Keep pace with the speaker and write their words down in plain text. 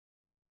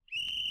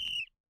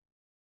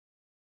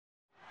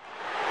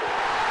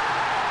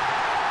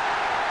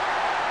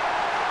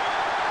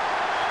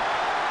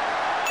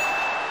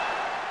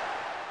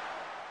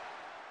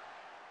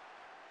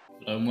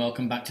and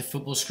welcome back to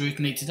Football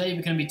Scrutiny. Today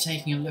we're going to be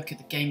taking a look at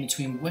the game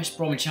between West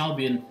Bromwich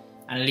Albion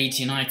and Leeds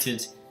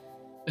United.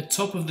 A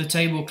top of the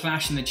table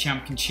clash in the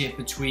Championship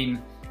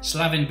between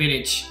Slaven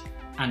Bilic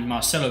and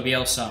Marcelo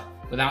Bielsa.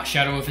 Without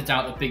shadow of a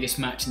doubt the biggest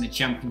match in the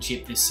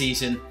Championship this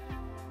season.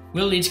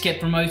 Will Leeds get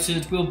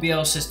promoted? Will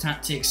Bielsa's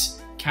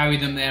tactics carry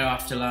them there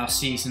after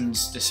last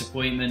season's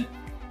disappointment?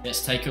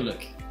 Let's take a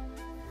look.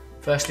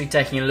 Firstly,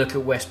 taking a look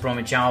at West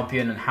Bromwich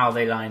Albion and how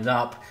they lined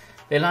up.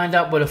 They lined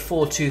up with a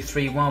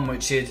 4-2-3-1,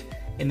 which did,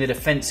 in the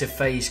defensive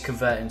phase,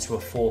 convert into a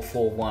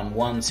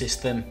 4-4-1-1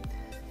 system.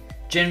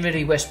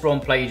 Generally, West Brom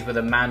played with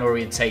a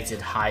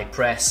man-orientated high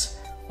press,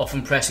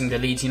 often pressing the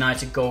Leeds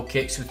United goal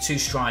kicks with two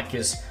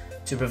strikers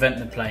to prevent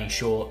them playing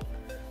short.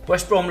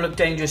 West Brom looked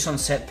dangerous on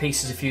set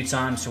pieces a few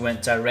times and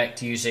went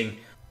direct using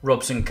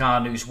Robson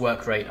Kanu's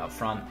work rate up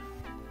front.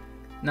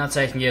 Now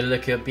taking a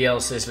look at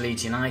Bielsa's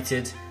Leeds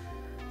United.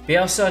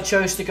 Bielsa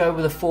chose to go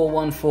with a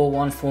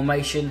 4-1-4-1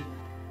 formation,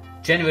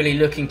 generally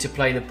looking to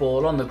play the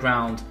ball on the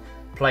ground,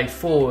 play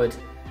forward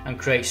and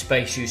create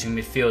space using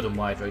midfield and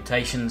wide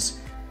rotations.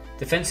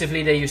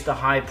 Defensively they used a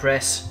high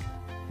press.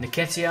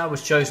 Nketiah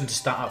was chosen to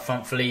start up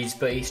front for Leeds,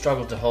 but he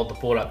struggled to hold the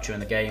ball up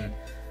during the game.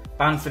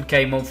 Bamford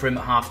came on for him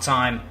at half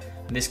time,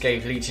 and this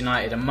gave Leeds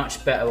United a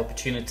much better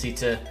opportunity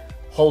to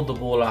hold the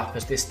ball up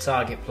as this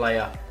target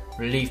player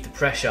relieved the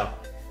pressure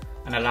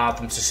and allowed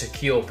them to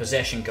secure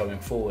possession going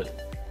forward.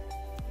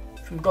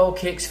 From goal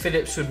kicks,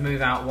 Phillips would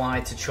move out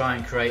wide to try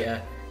and create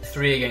a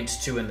 3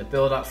 against 2 in the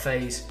build-up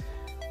phase,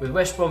 with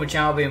West Bromwich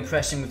Albion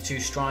pressing with two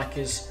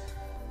strikers.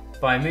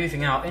 By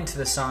moving out into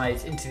the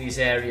sides, into these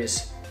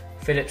areas,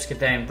 Phillips could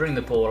then bring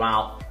the ball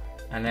out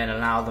and then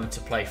allow them to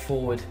play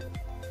forward.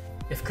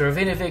 If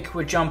Kravinovic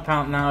would jump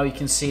out now, you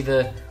can see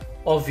the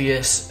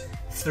obvious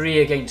 3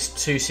 against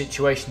 2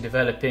 situation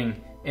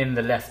developing in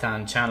the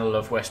left-hand channel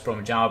of West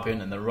Bromwich Albion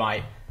and the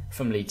right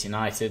from Leeds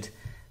United,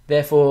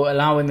 therefore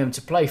allowing them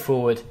to play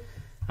forward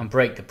and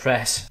break the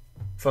press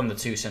from the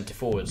two centre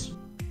forwards.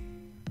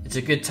 It's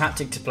a good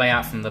tactic to play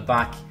out from the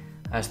back,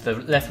 as the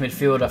left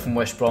midfielder from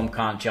West Brom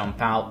can't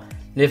jump out.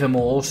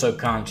 Livermore also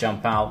can't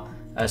jump out,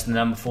 as the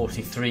number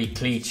 43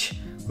 Cleach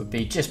would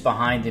be just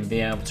behind him,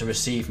 being able to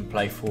receive and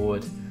play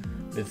forward.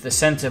 With the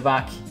centre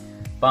back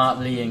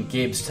Bartley and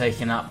Gibbs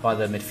taken up by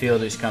the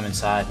midfielders come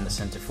inside and the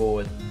centre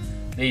forward,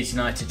 Leeds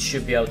United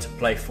should be able to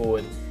play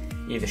forward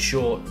either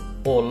short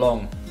or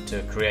long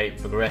to create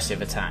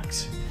progressive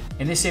attacks.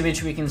 In this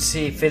image we can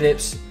see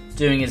Phillips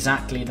doing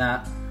exactly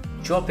that,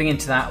 dropping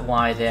into that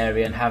wide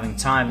area and having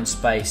time and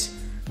space.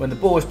 When the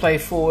ball is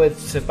played forward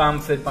to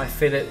Bamford by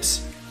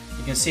Phillips,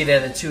 you can see there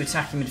the two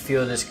attacking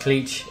midfielders,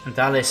 Cleach and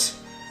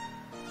Dallas,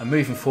 are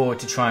moving forward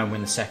to try and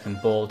win the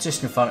second ball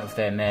just in front of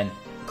their men,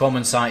 a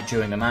common sight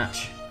during the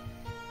match.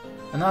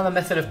 Another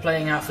method of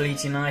playing out for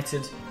Leeds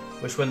United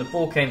was when the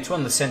ball came to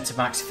one of the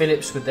centre-backs,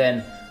 Phillips would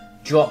then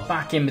drop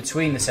back in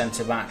between the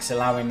centre-backs,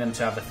 allowing them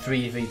to have a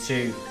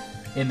 3v2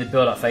 in the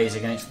build-up phase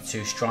against the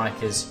two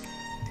strikers.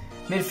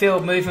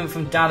 Midfield movement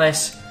from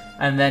Dallas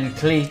and then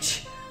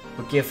Cleach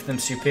would give them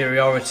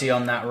superiority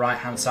on that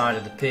right-hand side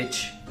of the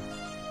pitch.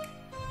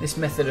 This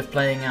method of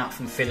playing out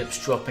from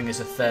Phillips dropping as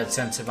a third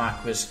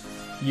centre-back was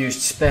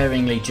used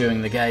sparingly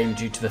during the game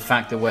due to the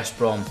fact that West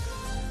Brom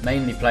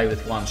mainly play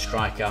with one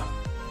striker.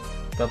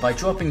 But by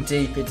dropping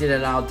deep, it did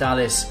allow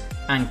Dallas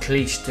and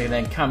Cleach to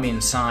then come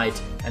inside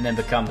and then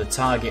become the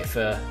target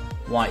for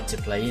White to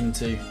play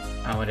into,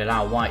 and would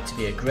allow White to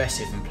be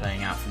aggressive in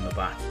playing out from the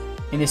back.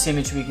 In this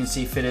image we can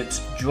see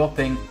Phillips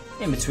dropping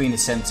in between the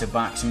centre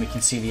backs, and we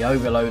can see the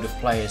overload of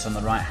players on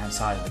the right hand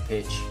side of the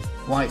pitch.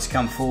 White's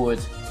come forward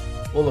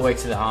all the way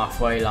to the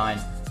halfway line.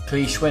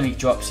 Cleach, when he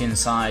drops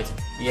inside,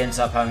 he ends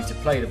up having to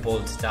play the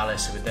ball to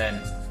Dallas, who would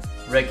then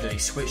regularly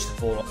switch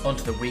the ball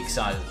onto the weak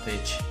side of the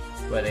pitch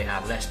where they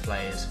had less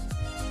players.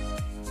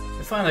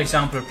 The final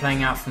example of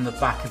playing out from the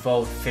back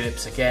involved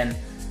Phillips again,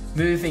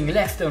 moving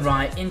left and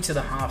right into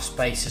the half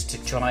spaces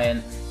to try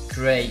and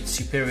create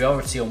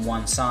superiority on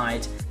one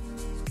side.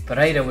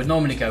 Pereira would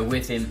normally go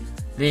with him,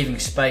 leaving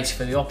space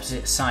for the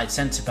opposite side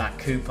centre-back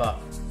Cooper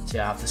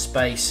to have the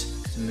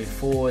space to move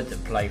forward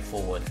and play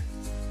forward.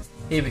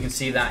 Here we can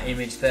see that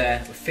image there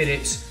with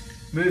Phillips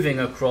moving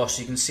across.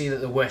 You can see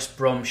that the West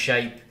Brom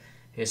shape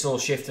is all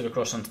shifted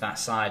across onto that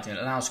side, and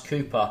it allows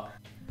Cooper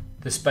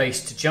the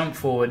space to jump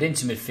forward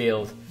into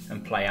midfield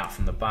and play out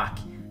from the back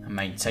and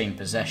maintain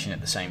possession at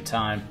the same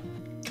time.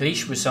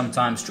 Cleach would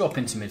sometimes drop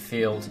into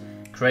midfield,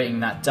 creating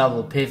that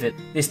double pivot.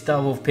 This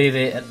double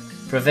pivot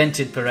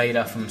prevented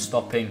Pereira from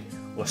stopping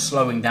or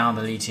slowing down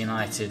the Leeds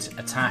United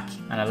attack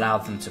and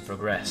allowed them to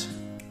progress.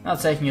 Now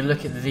taking a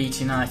look at the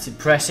Leeds United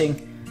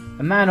pressing,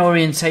 a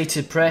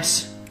man-orientated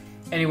press.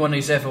 Anyone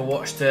who's ever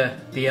watched a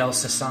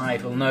Bielsa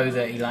side will know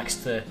that he likes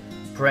to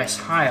press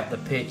high up the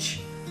pitch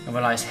and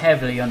relies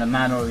heavily on a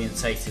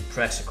man-orientated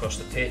press across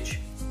the pitch.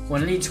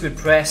 When Leeds would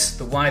press,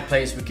 the wide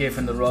players were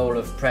given the role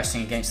of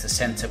pressing against the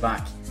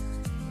centre-back.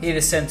 Here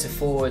the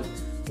centre-forward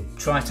would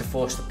try to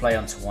force the play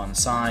onto one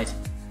side.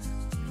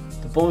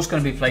 The ball's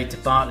going to be played to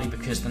Bartley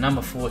because the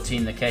number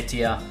 14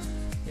 Nketiah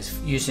is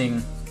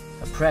using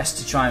a press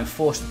to try and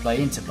force the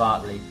play into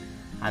Bartley,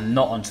 and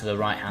not onto the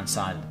right hand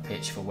side of the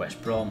pitch for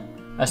West Brom.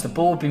 As the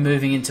ball would be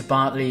moving into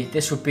Bartley,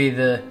 this would be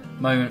the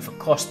moment for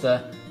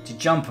Costa to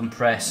jump and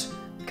press,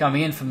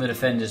 coming in from the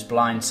defender's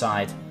blind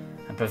side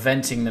and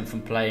preventing them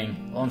from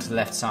playing onto the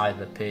left side of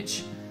the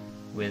pitch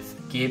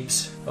with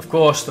Gibbs. Of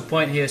course, the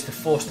point here is to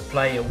force the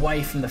play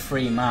away from the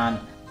free man,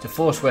 to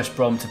force West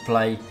Brom to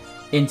play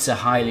into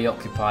highly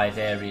occupied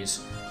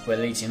areas where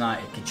Leeds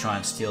United could try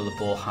and steal the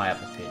ball high up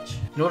the pitch.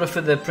 In order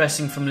for the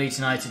pressing from Leeds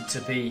United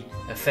to be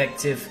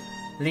effective,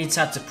 Leeds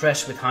had to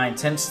press with high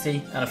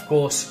intensity, and of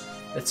course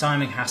the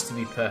timing has to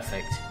be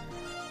perfect.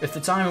 If the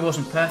timing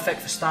wasn't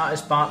perfect, for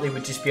starters, Bartley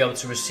would just be able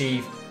to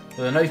receive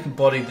with an open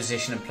body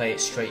position and play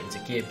it straight into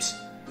Gibbs.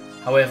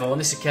 However, on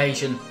this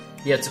occasion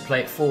he had to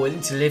play it forward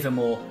into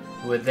Livermore,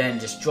 who would then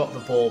just drop the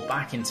ball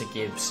back into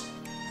Gibbs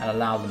and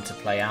allow them to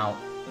play out.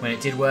 When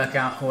it did work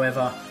out,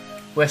 however,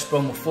 West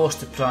Brom were forced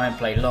to try and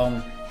play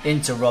long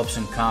into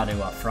Robson Kanu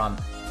up front.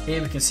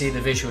 Here we can see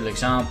the visual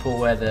example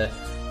where the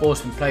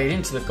ball's been played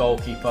into the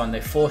goalkeeper and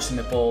they're forcing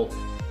the ball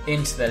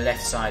into the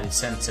left-sided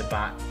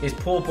centre-back. His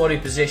poor body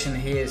position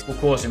here will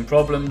cause him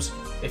problems.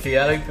 If he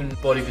had open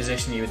body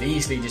position, he would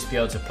easily just be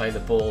able to play the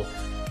ball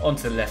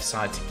onto the left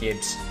side to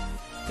Gibbs.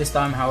 This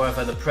time,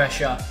 however, the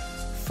pressure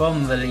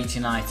from the Leeds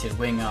United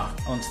winger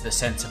onto the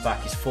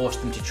centre-back has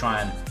forced them to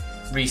try and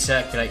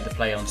recirculate the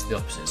play onto the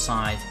opposite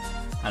side.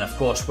 And of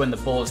course, when the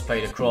ball is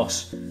played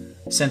across,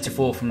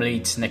 centre-forward from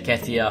Leeds,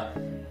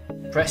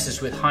 Nketiah,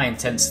 presses with high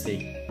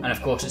intensity. And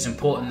of course, it's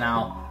important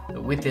now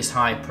that with this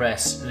high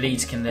press,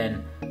 Leeds can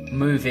then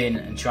move in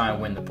and try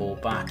and win the ball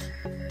back,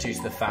 due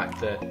to the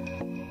fact that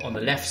on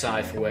the left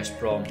side for West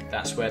Brom,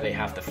 that's where they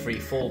have the free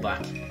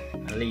fallback,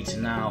 and Leeds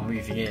are now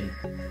moving in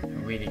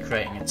and really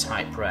creating a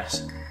tight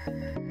press.